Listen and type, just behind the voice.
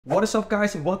What is up,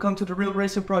 guys, and welcome to the Real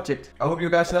Racing Project. I hope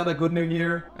you guys had a good new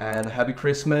year and a happy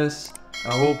Christmas.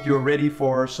 I hope you're ready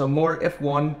for some more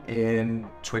F1 in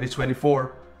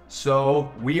 2024.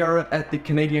 So we are at the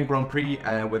Canadian Grand Prix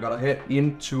and we're gonna head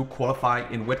into qualify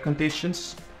in wet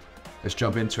conditions. Let's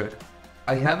jump into it.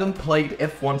 I haven't played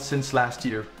F1 since last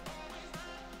year.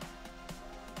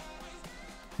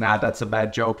 Nah, that's a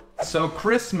bad joke. So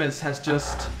Christmas has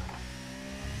just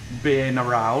been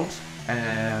around,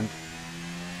 and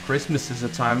Christmas is a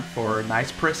time for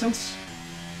nice presents,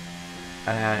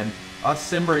 and us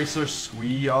sim racers,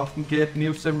 we often get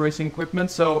new sim racing equipment.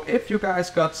 So if you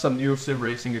guys got some new sim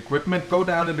racing equipment, go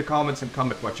down in the comments and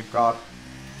comment what you got.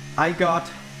 I got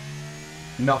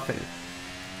nothing,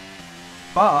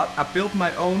 but I built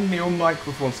my own new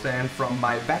microphone stand from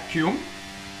my vacuum.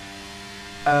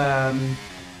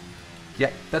 Yeah,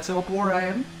 that's how poor I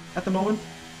am at the moment,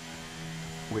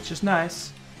 which is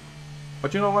nice,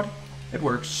 but you know what? It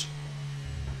works.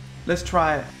 Let's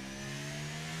try it.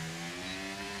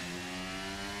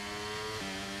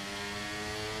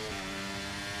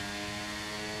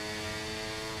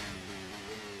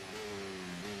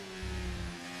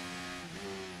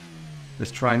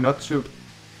 Let's try not to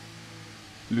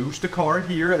lose the car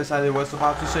here, as I was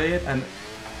about to say it, and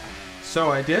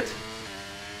so I did.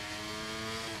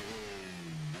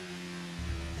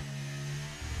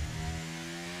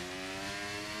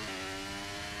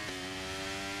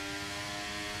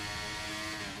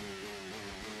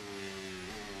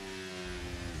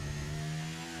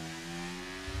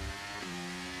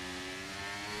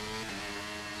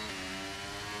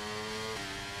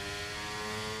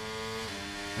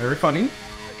 Very funny. Okay,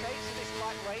 so this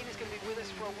light rain is going to be with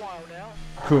us for a while now.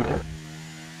 Cool.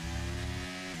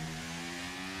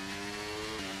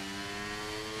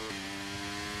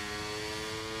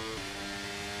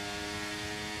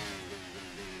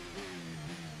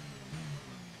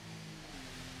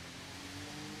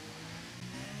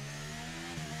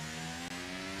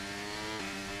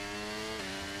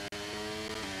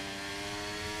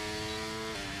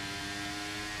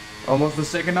 Almost a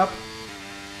second up.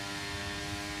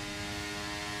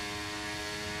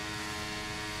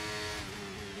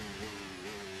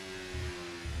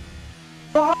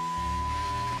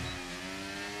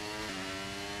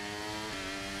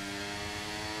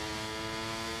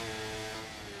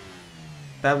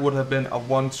 That would have been a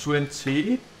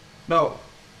 120. No,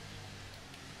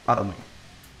 I don't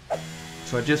know.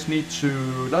 So I just need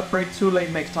to not brake too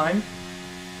late next time.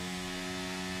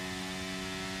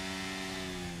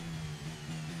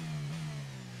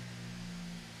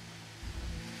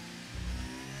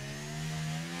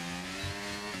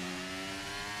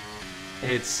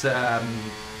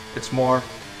 It's more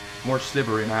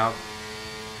slippery now.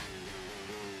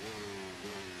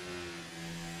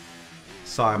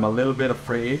 So I'm a little bit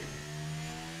afraid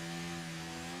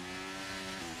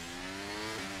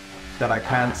that I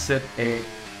can't set a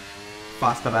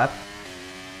faster lap.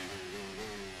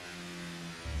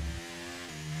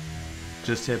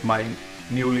 Just hit my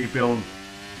newly built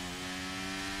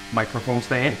microphone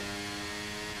stand.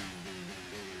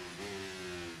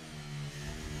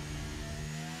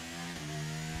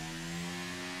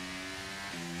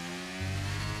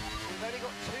 We've only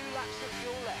got 2 laps of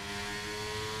fuel left.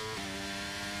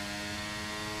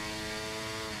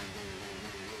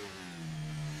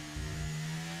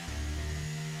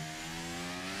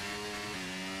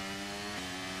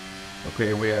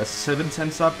 Okay, we are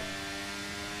 7/10 up.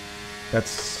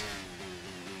 That's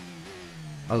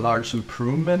a large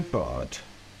improvement, but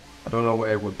I don't know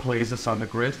where it would place us on the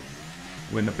grid.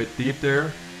 Went a bit deep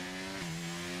there.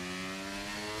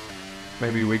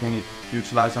 Maybe we can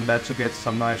utilize on that to get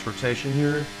some nice rotation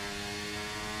here.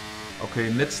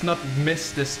 Okay, let's not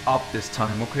mess this up this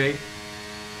time, okay?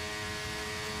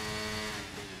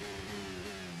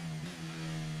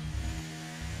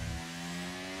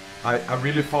 I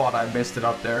really thought I messed it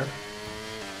up there,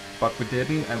 but we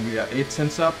didn't, and we are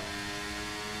 8/10 up.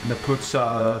 And that puts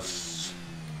us...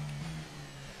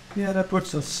 yeah, that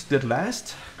puts us dead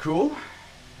last. Cool.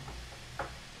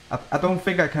 I don't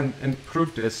think I can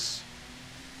improve this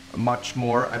much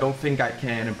more. I don't think I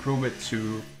can improve it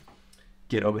to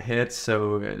get overhead,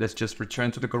 so let's just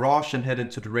return to the garage and head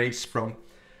into the race from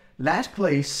last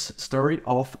place, story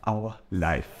of our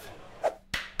life.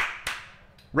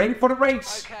 Ready for the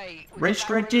race! Okay, Race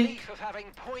strategy?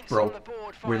 Bro,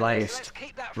 we relaxed.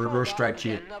 Reverse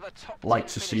strategy. Like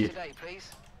to see it.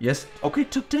 Yes, okay,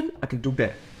 top 10, I can do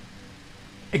that.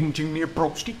 Engineer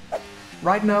Broski.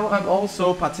 Right now I'm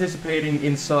also participating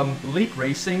in some league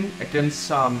racing against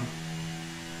some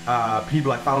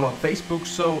people I found on Facebook,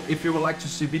 so if you would like to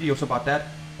see videos about that,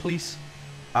 please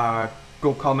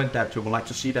go comment that you would like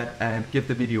to see that and give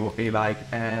the video a like,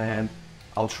 and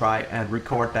I'll try and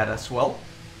record that as well.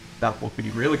 That would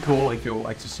be really cool if you would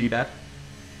like to see that.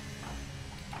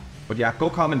 But yeah, go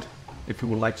comment if you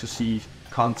would like to see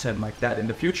content like that in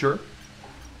the future.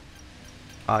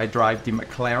 I drive the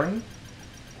McLaren.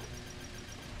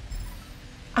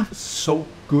 I'm so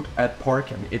good at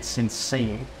parking, it's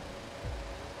insane.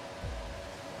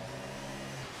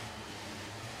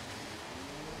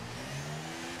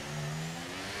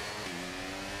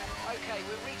 Okay,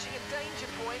 we're reaching a danger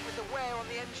point with the wear on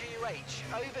the MGU-H.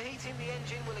 Overheating the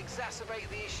engine will exacerbate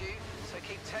the issue, so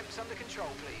keep temps under control,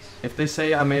 please. If they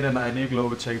say I made an illegal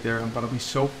overtake there, I'm gonna be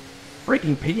so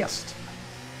freaking pissed.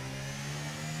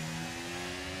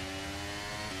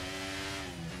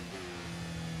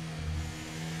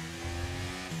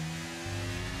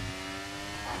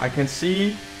 I can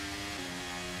see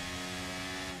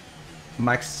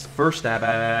Max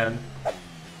Verstappen.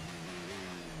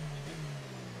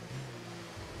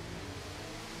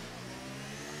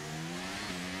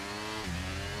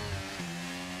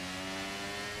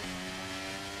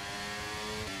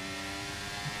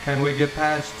 Can we get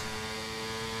past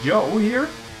Joe here?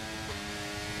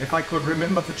 If I could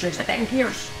remember to change the damn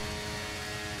gears.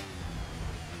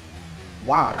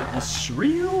 Wow, that's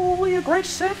really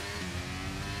aggressive.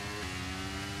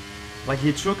 Like,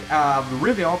 he took a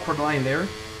really awkward line there.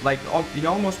 Like, he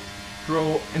almost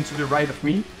drove into the right of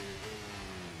me.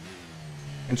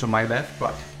 Into my left,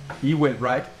 but he went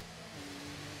right.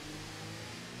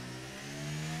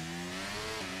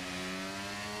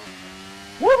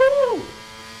 Woohoo!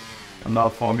 I'm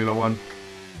not Formula 1.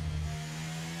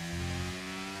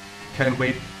 Can't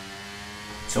wait.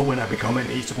 So when I become an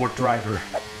e-sport driver.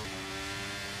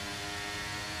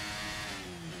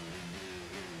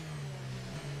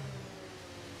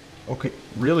 Okay,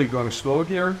 really going slow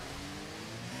here.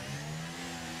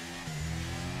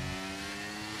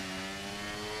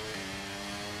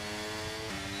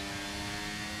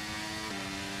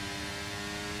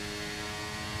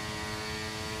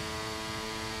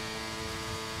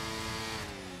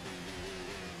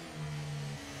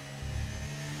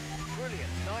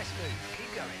 Brilliant, nice move.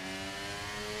 Keep going.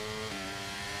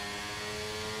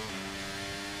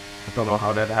 I don't know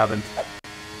how that happened.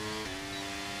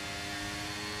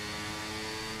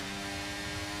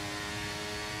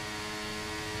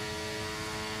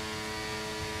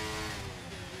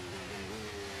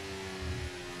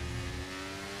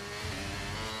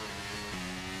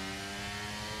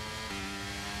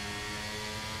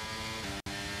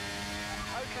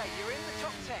 Okay, you're in the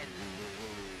top 10.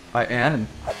 I am.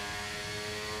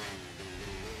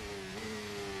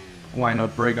 Why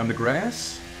not brake on the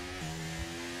grass?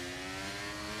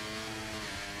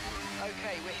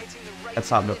 Okay, we're hitting the rating That's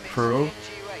how the limits pro of the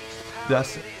MGU-H. The power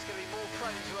does unit it. is going to be more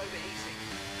prone to overheating.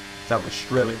 That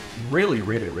was really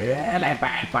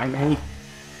bad by me.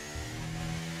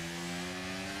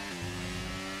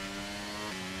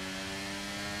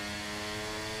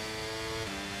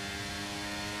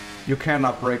 You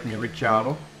cannot break me,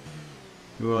 Ricciardo.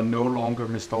 You are no longer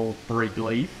Mr.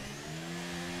 Brake.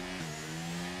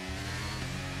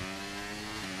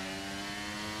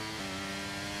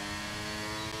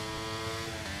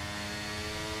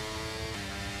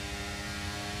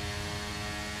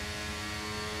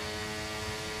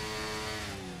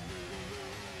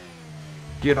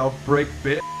 Get off brake,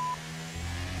 bitch.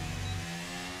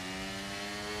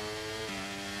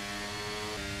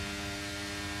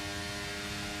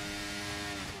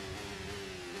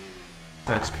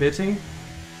 That's pitting.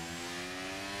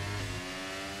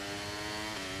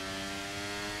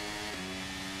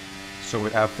 So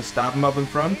we have Verstappen up in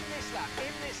front. In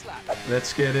this lap.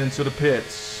 Let's get into the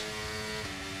pits.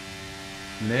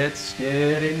 Let's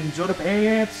get into the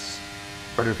pits.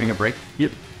 Further finger brake.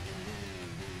 Yep.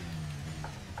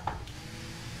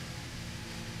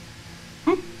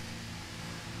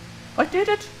 I did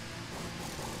it.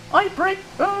 I braked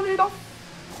early enough.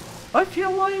 I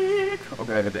feel like...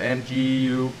 Okay, the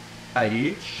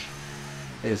MGU-H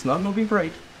is not moving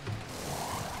great.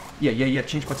 Yeah,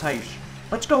 change my tires.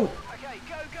 Let's go. Okay,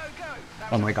 go.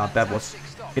 Oh my god, that was...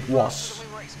 It was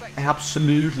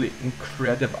absolutely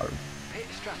incredible. Pit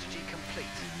strategy complete.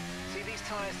 See these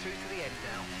tyres through to the end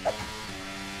now.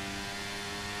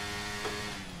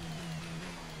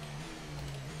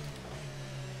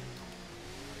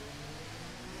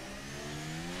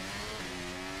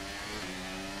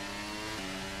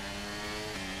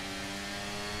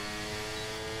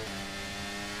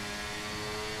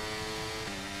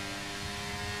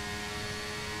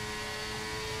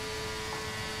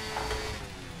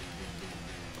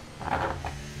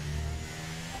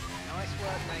 Nice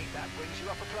work, mate. That brings you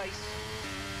up a place.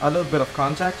 a little bit of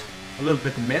contact, a little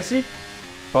bit messy,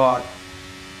 but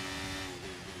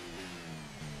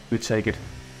we take it.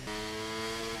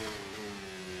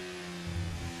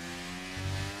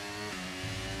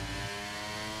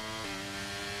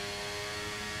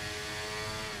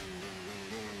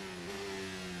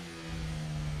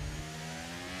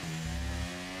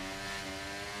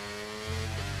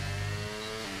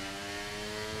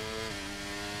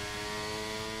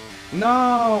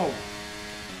 No!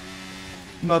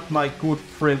 Not my good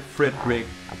friend Frederick.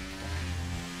 And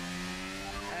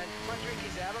Frederick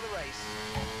is out of the race.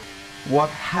 What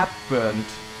happened?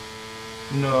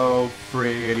 No,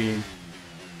 Freddy.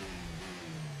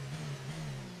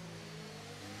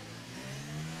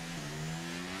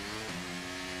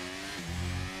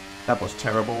 That was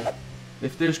terrible.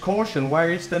 If there's caution, why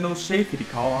is there no safety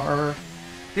car?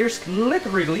 There's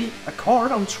literally a car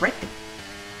on track.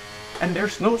 And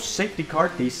there's no safety car.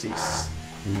 This is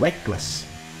reckless.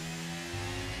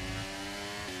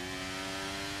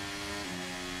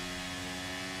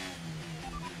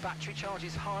 Battery charge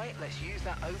is high. Let's use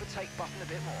that overtake button a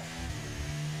bit more.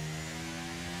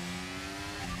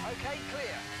 Okay,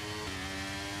 clear.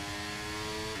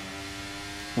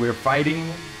 We're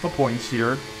fighting for points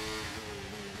here.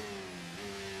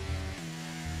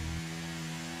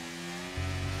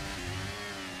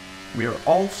 We're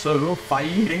also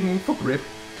fighting for grip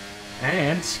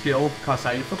and skill, because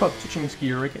I forgot to change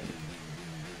gear again.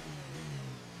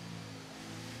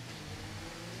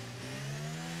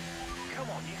 Come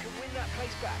on, you can win that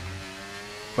place back.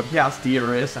 But he has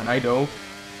DRS and I don't.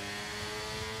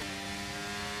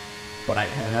 But I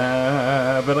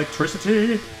have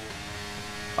electricity.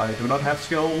 I do not have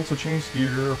skill to change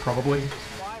gear, probably.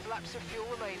 5 laps of fuel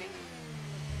remaining.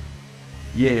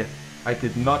 Yeah, I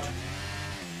did not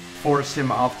force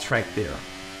him off track there.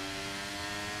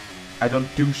 I don't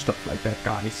do stuff like that,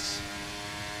 guys.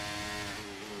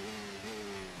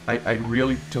 I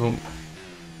really don't.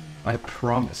 I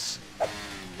promise.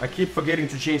 I keep forgetting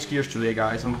to change gears today,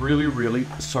 guys. I'm really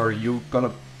sorry. You're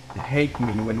gonna hate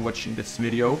me when watching this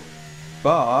video.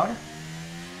 But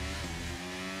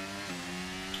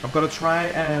I'm gonna try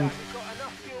and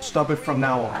stop it from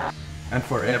now on. And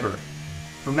forever.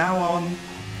 From now on,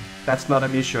 that's not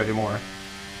an issue anymore.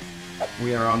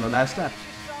 We are on the last lap.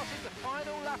 Just started the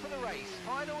final lap of the race.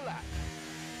 Final lap.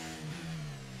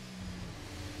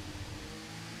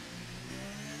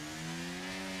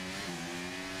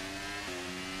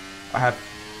 I have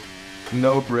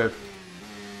no grip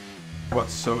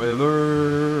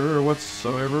whatsoever.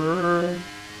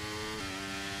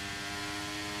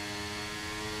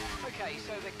 Okay,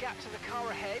 so the gap to the car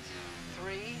ahead,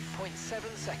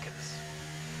 3.7 seconds.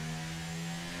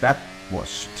 That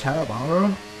was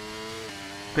terrible.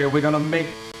 Okay, I'm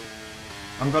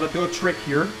gonna do a trick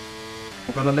here.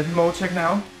 We're gonna let him overtake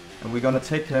now, and we're gonna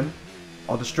take him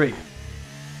on the straight.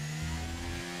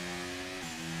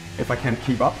 If I can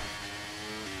keep up.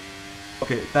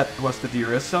 Okay, that was the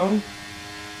DRS zone.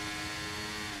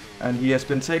 And he has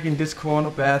been taking this corner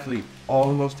badly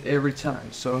almost every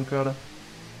time. So I'm gonna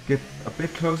get a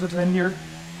bit closer to him here,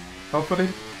 hopefully.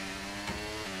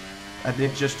 And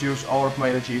then just use all of my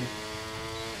energy.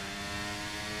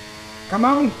 Come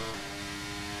on!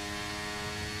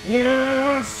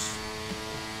 Yes!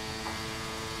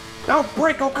 No,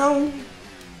 break, Ocon!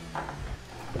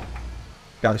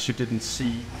 Guys, you didn't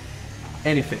see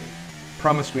anything.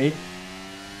 Promise me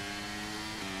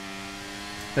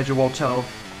that you won't tell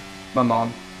my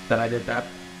mom that I did that.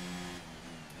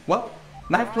 Well,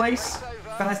 9th place,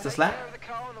 fastest lap.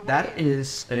 That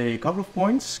is a couple of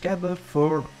points gathered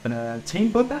for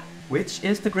Team Bunda, which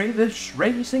is the greatest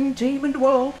racing team in the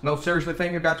world. No, seriously,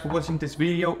 thank you guys for watching this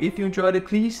video. If you enjoyed it,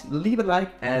 please leave a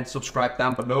like and subscribe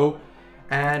down below.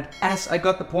 And as I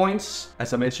got the points,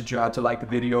 as I mentioned, you had to like the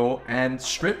video and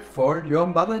strip for your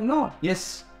mother-in-law.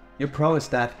 Yes, you promised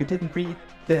that. You didn't read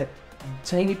the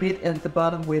tiny bit at the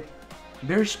bottom with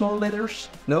very small letters.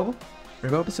 No?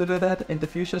 Remember to do that in the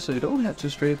future so you don't have to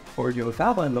strip for your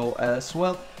father-in-law as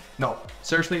well. No,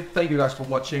 seriously, thank you guys for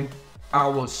watching. I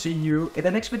will see you in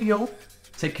the next video.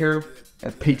 Take care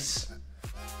and peace.